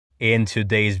In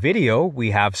today's video,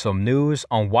 we have some news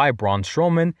on why Braun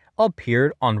Strowman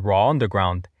appeared on Raw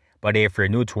Underground. But if you're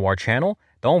new to our channel,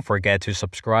 don't forget to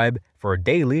subscribe for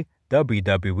daily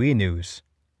WWE news.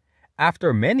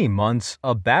 After many months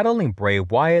of battling Bray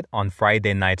Wyatt on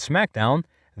Friday Night SmackDown,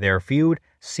 their feud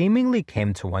seemingly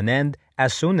came to an end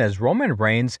as soon as Roman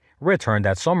Reigns returned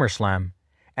at SummerSlam.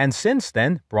 And since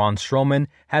then, Braun Strowman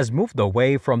has moved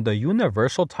away from the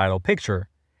Universal title picture.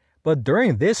 But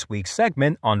during this week's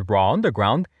segment on Raw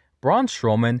Underground, Braun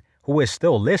Strowman, who is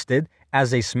still listed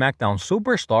as a SmackDown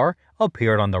superstar,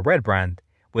 appeared on the Red brand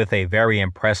with a very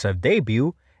impressive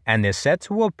debut and is set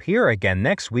to appear again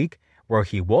next week, where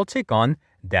he will take on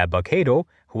Dabba Kato,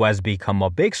 who has become a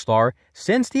big star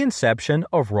since the inception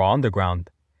of Raw Underground.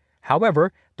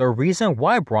 However, the reason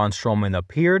why Braun Strowman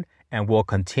appeared and will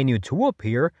continue to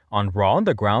appear on Raw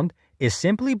Underground is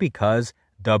simply because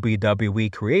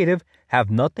WWE Creative have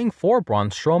nothing for Braun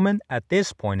Strowman at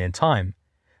this point in time.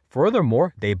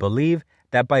 Furthermore, they believe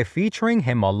that by featuring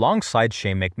him alongside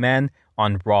Shane McMahon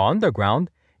on Raw Underground,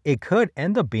 it could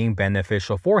end up being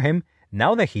beneficial for him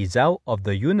now that he's out of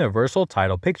the Universal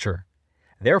title picture.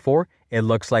 Therefore, it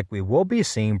looks like we will be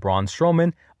seeing Braun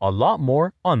Strowman a lot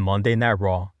more on Monday Night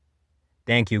Raw.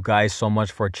 Thank you guys so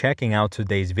much for checking out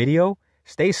today's video.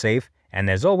 Stay safe, and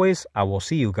as always, I will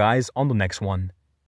see you guys on the next one.